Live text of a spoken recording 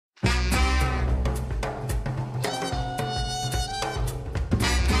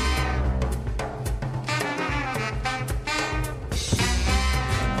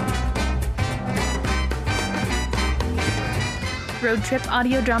Road Trip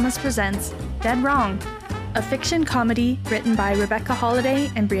Audio Dramas presents Dead Wrong, a fiction comedy written by Rebecca Holiday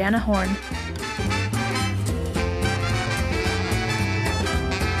and Brianna Horn.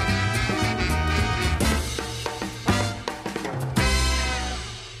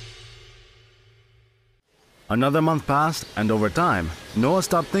 Another month passed, and over time, Noah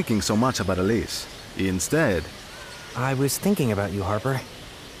stopped thinking so much about Elise. Instead, I was thinking about you, Harper.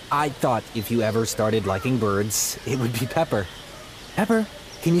 I thought if you ever started liking birds, it would be Pepper. Pepper,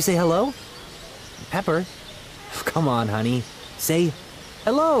 can you say hello? Pepper? Come on, honey. Say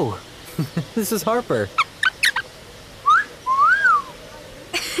hello. This is Harper.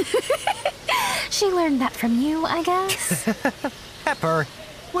 She learned that from you, I guess. Pepper,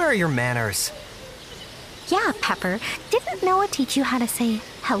 where are your manners? Yeah, Pepper. Didn't Noah teach you how to say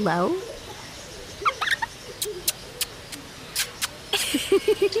hello?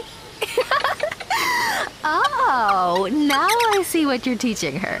 Oh, now I see what you're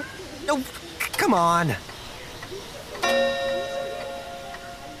teaching her. Oh, come on.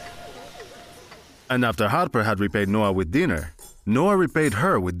 and after Harper had repaid Noah with dinner, Noah repaid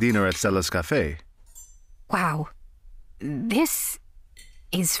her with dinner at Stella's Cafe. Wow. This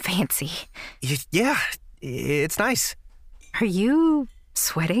is fancy. Yeah, it's nice. Are you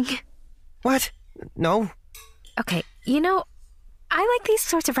sweating? What? No. Okay, I like these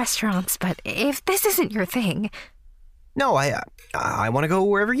sorts of restaurants, but if this isn't your thing... No, I want to go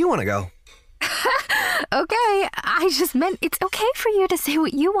wherever you want to go. Okay, I just meant it's okay for you to say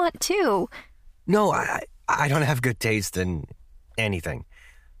what you want too. No, I don't have good taste in anything.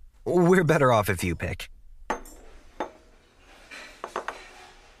 We're better off if you pick.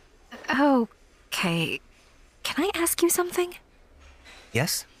 Okay, can I ask you something?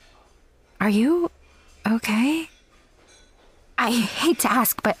 Yes? Are you okay? I hate to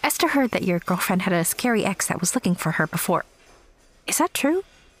ask, but Esther heard that your girlfriend had a scary ex that was looking for her before. Is that true?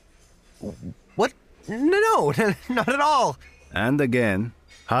 What? No, not at all. And again,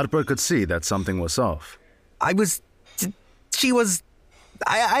 Harper could see that something was off. I don't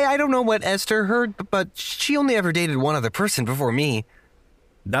know what Esther heard, but she only ever dated one other person before me.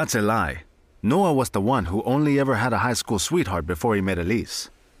 That's a lie. Noah was the one who only ever had a high school sweetheart before he met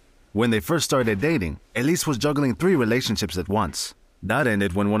Elise. When they first started dating, Elise was juggling 3 relationships at once. That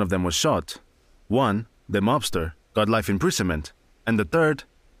ended when one of them was shot. One, the mobster, got life imprisonment. And the third,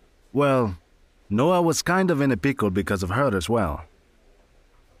 well, Noah was kind of in a pickle because of her as well.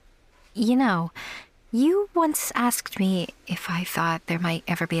 You once asked me if I thought there might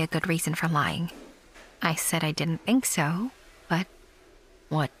ever be a good reason for lying. I said I didn't think so, but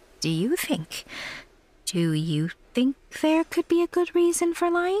what do you think? Do you think there could be a good reason for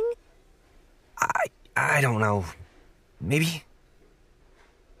lying? I don't know. Maybe?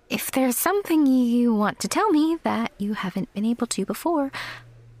 If there's something you want to tell me that you haven't been able to before,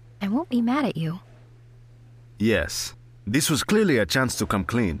 I won't be mad at you. Yes, this was clearly a chance to come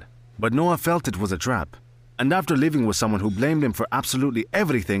clean, but Noah felt it was a trap. And after living with someone who blamed him for absolutely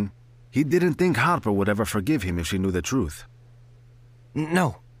everything, he didn't think Harper would ever forgive him if she knew the truth.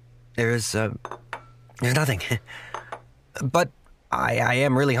 No, there's nothing. But I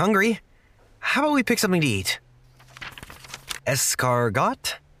am really hungry. How about we pick something to eat?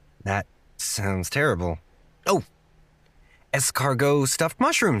 Escargot? That sounds terrible. Oh, escargot stuffed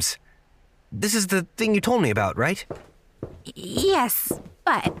mushrooms. This is the thing you told me about, right? Yes,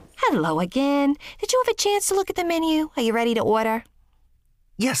 but hello again. Did you have a chance to look at the menu? Are you ready to order?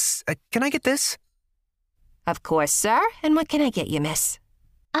 Yes, can I get this? Of course, sir. And what can I get you, miss?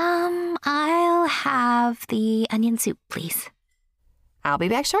 I'll have the onion soup, please. I'll be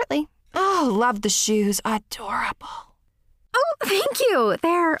back shortly. Oh, love the shoes. Adorable. Oh, thank you.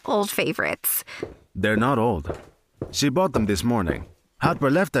 They're old favorites. They're not old. She bought them this morning. Harper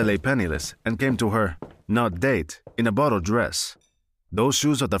left LA penniless and came to her, not date, in a bottle dress. Those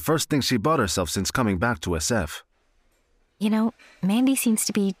shoes are the first thing she bought herself since coming back to SF. Mandy seems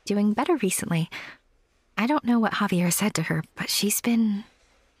to be doing better recently. I don't know what Javier said to her, but she's been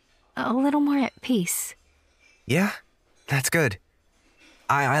a little more at peace. Yeah, that's good.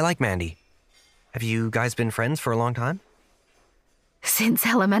 I like Mandy. Have you guys been friends for a long time? Since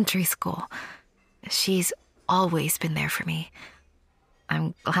elementary school. She's always been there for me.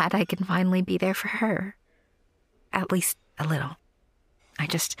 I'm glad I can finally be there for her. At least a little. I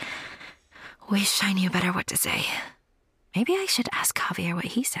just wish I knew better what to say. Maybe I should ask Javier what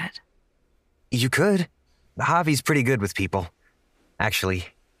he said. You could. Javi's pretty good with people. Actually,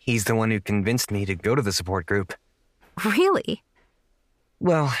 he's the one who convinced me to go to the support group. Really?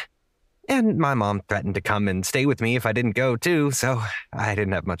 Well, and my mom threatened to come and stay with me if I didn't go too, so I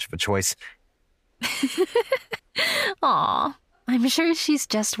didn't have much of a choice. Aw, I'm sure she's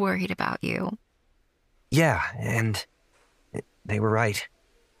just worried about you. Yeah, and they were right.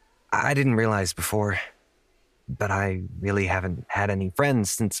 I didn't realize before, but I really haven't had any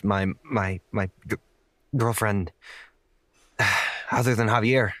friends since my girlfriend, other than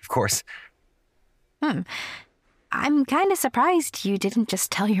Javier, of course. I'm kind of surprised you didn't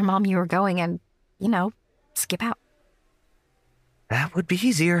just tell your mom you were going and, skip out. That would be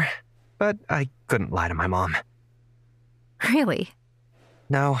easier, but I couldn't lie to my mom. Really?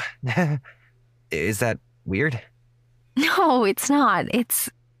 No. Is that weird? No, it's not. It's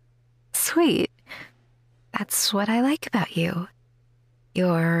sweet. That's what I like about you.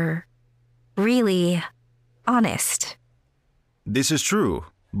 You're really honest. This is true,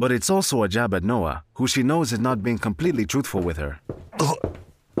 but it's also a jab at Noah, who she knows is not being completely truthful with her.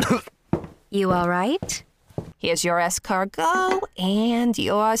 You all right? Here's your escargot and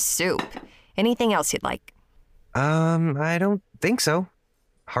your soup. Anything else you'd like? I don't think so.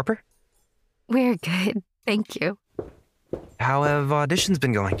 Harper? We're good, thank you. How have auditions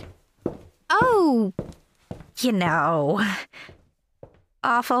been going? Oh,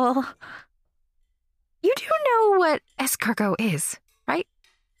 awful. You do know what escargot is, right?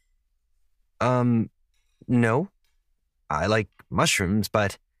 No. I like mushrooms,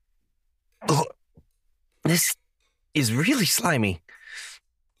 but... Ugh. This is really slimy.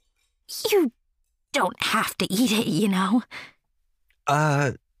 You don't have to eat it,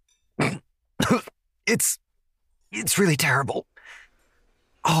 It's really terrible.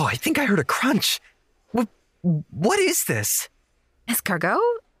 Oh, I think I heard a crunch. What is this? Escargot?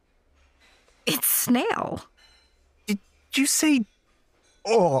 It's snail. Did you say...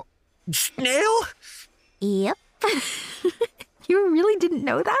 Oh, snail? Yep. You really didn't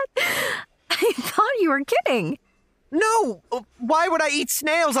know that? I thought you were kidding. No! Why would I eat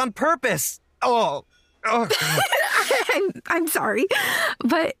snails on purpose? Oh. I'm sorry,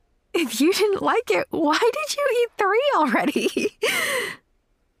 but if you didn't like it, why did you eat 3 already?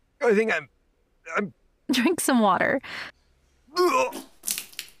 I think I'm... Drink some water.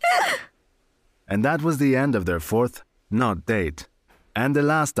 And that was the end of their fourth, not date, and the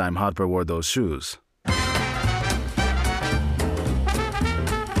last time Harper wore those shoes.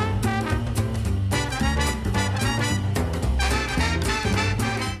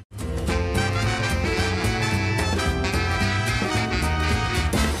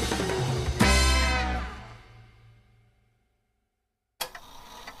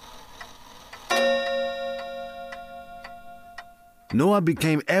 Noah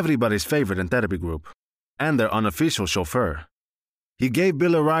became everybody's favorite in therapy group, and their unofficial chauffeur. He gave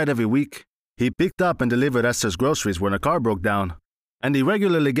Bill a ride every week, he picked up and delivered Esther's groceries when a car broke down, and he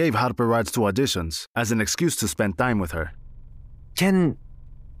regularly gave Harper rides to auditions as an excuse to spend time with her. Can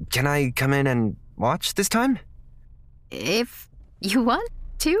I come in and watch this time? If you want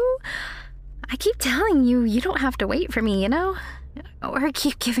to. I keep telling you, you don't have to wait for me, Or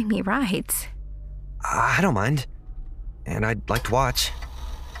keep giving me rides. I don't mind. And I'd like to watch.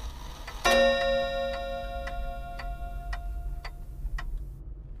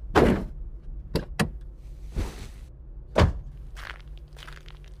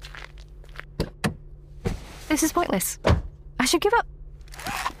 This is pointless. I should give up.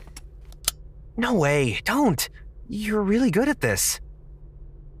 No way, don't. You're really good at this.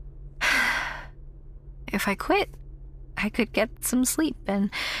 If I quit, I could get some sleep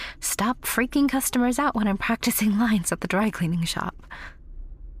and stop freaking customers out when I'm practicing lines at the dry cleaning shop.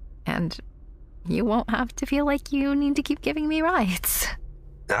 And you won't have to feel like you need to keep giving me rides.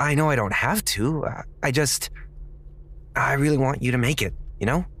 I know I don't have to. I really want you to make it,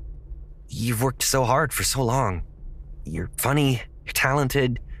 You've worked so hard for so long. You're funny, you're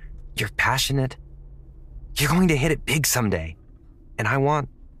talented, you're passionate. You're going to hit it big someday. And I want...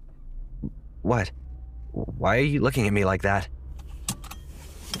 What? Why are you looking at me like that?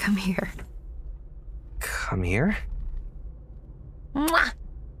 Come here. Come here? Mwah!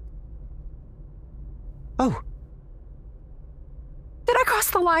 Oh. Did I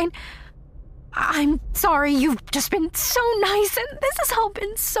cross the line? I'm sorry, you've just been so nice, and this has all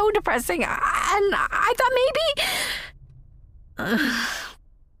been so depressing, and I thought maybe...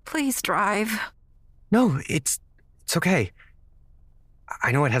 Please drive. No, it's okay.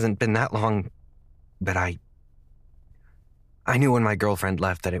 I know it hasn't been that long, but I knew when my girlfriend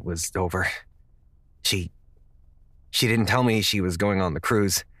left that it was over. She didn't tell me she was going on the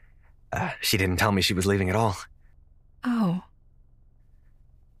cruise. She didn't tell me she was leaving at all. Oh.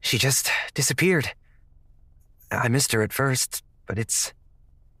 She just disappeared. I missed her at first, but it's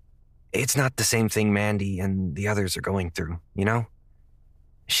not the same thing Mandy and the others are going through,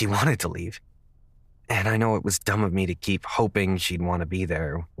 She wanted to leave. And I know it was dumb of me to keep hoping she'd want to be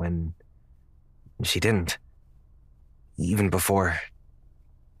there when she didn't. Even before,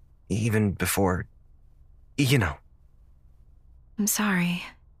 you know. I'm sorry.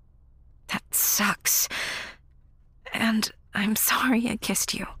 That sucks. And I'm sorry I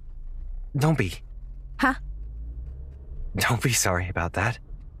kissed you. Don't be. Huh? Don't be sorry about that.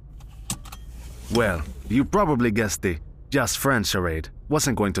 Well, you probably guessed the just friends charade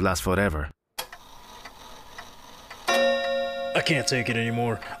wasn't going to last forever. I can't take it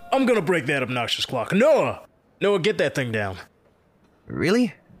anymore. I'm gonna break that obnoxious clock. Noah! Noah, get that thing down.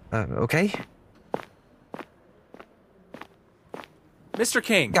 Really? Okay. Mr.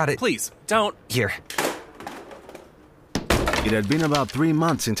 King, Got it. please, don't... Here. It had been about 3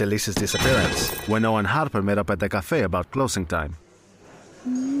 months since Elise's disappearance, when Noah and Harper met up at the cafe about closing time.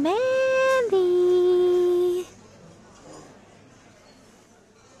 Mandy.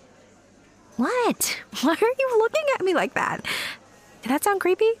 What? Why are you looking at me like that? Did that sound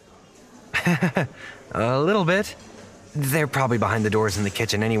creepy? A little bit. They're probably behind the doors in the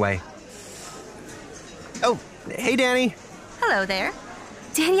kitchen anyway. Oh, hey, Danny. Hello there.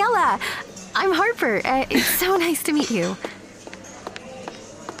 Daniela, I'm Harper. It's so nice to meet you.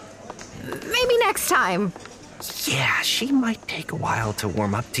 Maybe next time. Yeah, she might take a while to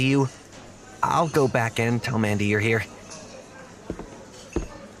warm up to you. I'll go back in and tell Mandy you're here.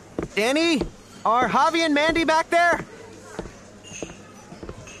 Danny? Are Javi and Mandy back there?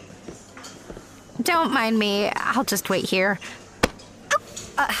 Don't mind me. I'll just wait here.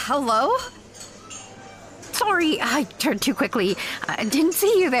 Hello? Sorry, I turned too quickly. I didn't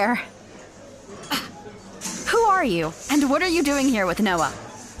see you there. Who are you? And what are you doing here with Noah?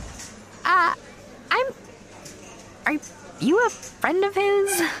 Are you a friend of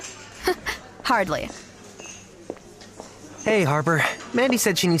his? Hardly. Hey, Harper. Mandy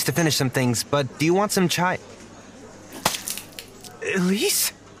said she needs to finish some things, but do you want some chai?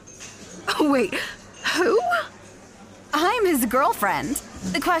 Elise? Wait, who? I'm his girlfriend.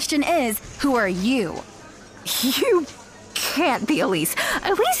 The question is, who are you? You can't be Elise.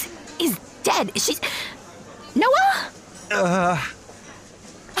 Elise is dead. She's... Noah?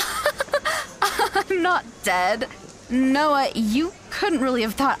 I'm not dead. Noah, you couldn't really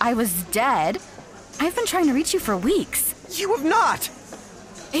have thought I was dead. I've been trying to reach you for weeks. You have not!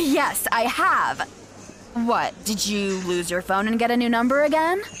 Yes, I have. What, did you lose your phone and get a new number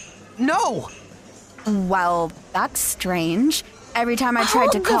again? No! Well, that's strange. Every time I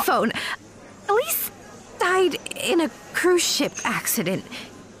tried to Hold call... the phone. Elise died in a cruise ship accident.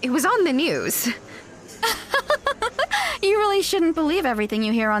 It was on the news. You really shouldn't believe everything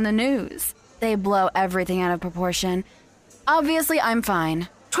you hear on the news. They blow everything out of proportion. Obviously, I'm fine.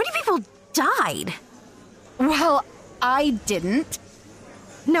 20 people died. Well, I didn't.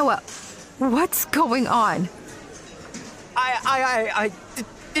 Noah, what's going on? I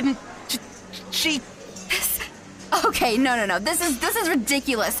didn't... She... Okay, no. This is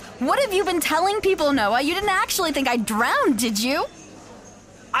ridiculous. What have you been telling people, Noah? You didn't actually think I drowned, did you?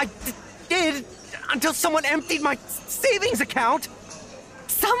 I did, until someone emptied my savings account.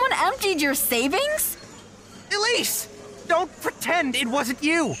 Someone emptied your savings? Elise, don't pretend it wasn't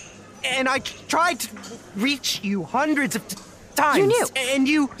you. And I tried to reach you hundreds of times. You knew. And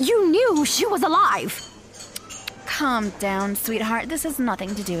you... You knew she was alive. Calm down, sweetheart. This has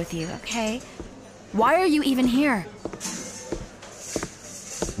nothing to do with you, okay? Why are you even here?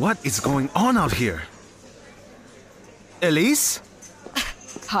 What is going on out here? Elise?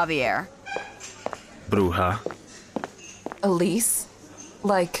 Javier. Bruja. Elise?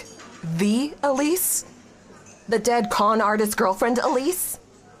 Like, the Elise? The dead con artist girlfriend Elise?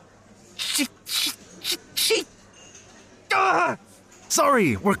 She...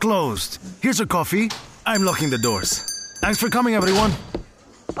 Sorry, we're closed. Here's your coffee. I'm locking the doors. Thanks for coming, everyone.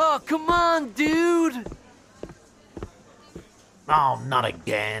 Oh, come on, dude! Oh, not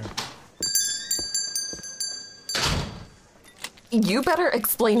again. You better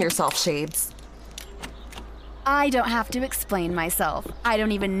explain yourself, Shades. I don't have to explain myself. I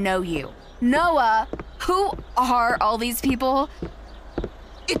don't even know you. Noah, who are all these people?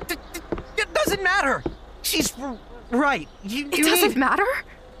 It doesn't matter. She's right. It doesn't matter?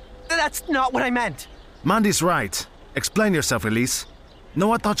 That's not what I meant. Mandy's right. Explain yourself, Elise.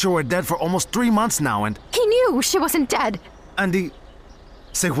 Noah thought you were dead for almost 3 months now, and... He knew she wasn't dead. Andy...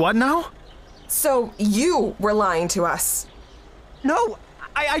 Say what now? So you were lying to us. No,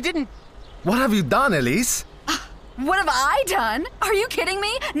 I didn't... What have you done, Elise? What have I done? Are you kidding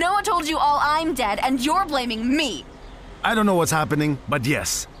me? Noah told you all I'm dead, and you're blaming me. I don't know what's happening, but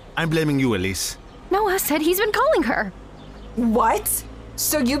yes, I'm blaming you, Elise. Noah said he's been calling her. What?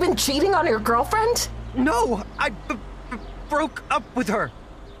 So you've been cheating on your girlfriend? No, I broke up with her.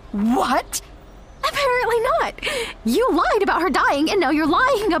 What? Apparently not. You lied about her dying, and now you're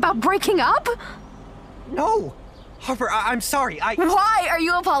lying about breaking up? No. Harper, I'm sorry. Why are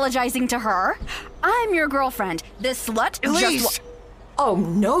you apologizing to her? I'm your girlfriend. This slut Elise! Oh,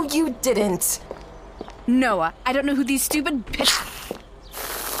 no, you didn't. Noah, I don't know who these stupid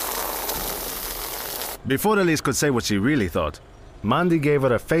Before Elise could say what she really thought, Mandy gave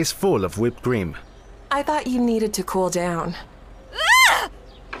her a face full of whipped cream. I thought you needed to cool down.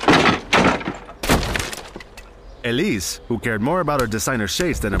 Elise, who cared more about her designer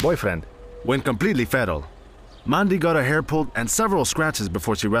shades than her boyfriend, went completely feral. Mandy got her hair pulled and several scratches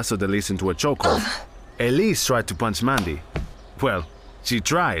before she wrestled Elise into a chokehold. Elise tried to punch Mandy. Well, she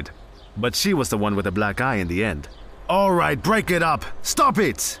tried, but she was the one with a black eye in the end. All right, break it up. Stop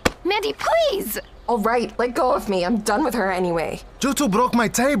it! Mandy, please! All right, let go of me. I'm done with her anyway. You two broke my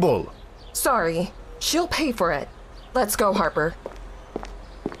table. Sorry. She'll pay for it. Let's go, Harper.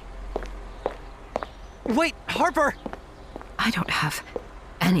 Wait, Harper! I don't have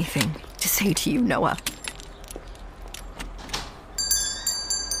anything to say to you, Noah.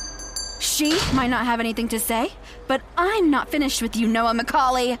 She might not have anything to say, but I'm not finished with you, Noah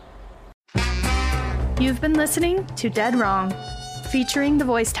Macaulay. You've been listening to Dead Wrong, featuring the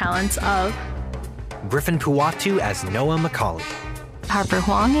voice talents of Griffin Puatu as Noah Macaulay. Harper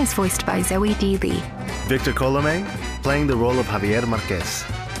Huang is voiced by Zoe D. Lee. Victor Colome, playing the role of Javier Marquez.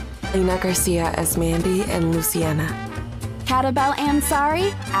 Lena Garcia as Mandy and Luciana. Catabel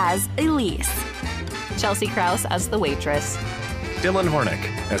Ansari as Elise. Chelsea Krause as the waitress. Dylan Hornick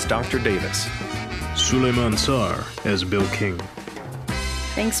as Dr. Davis. Suleiman Sar as Bill King.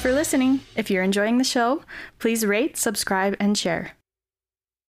 Thanks for listening. If you're enjoying the show, please rate, subscribe, and share.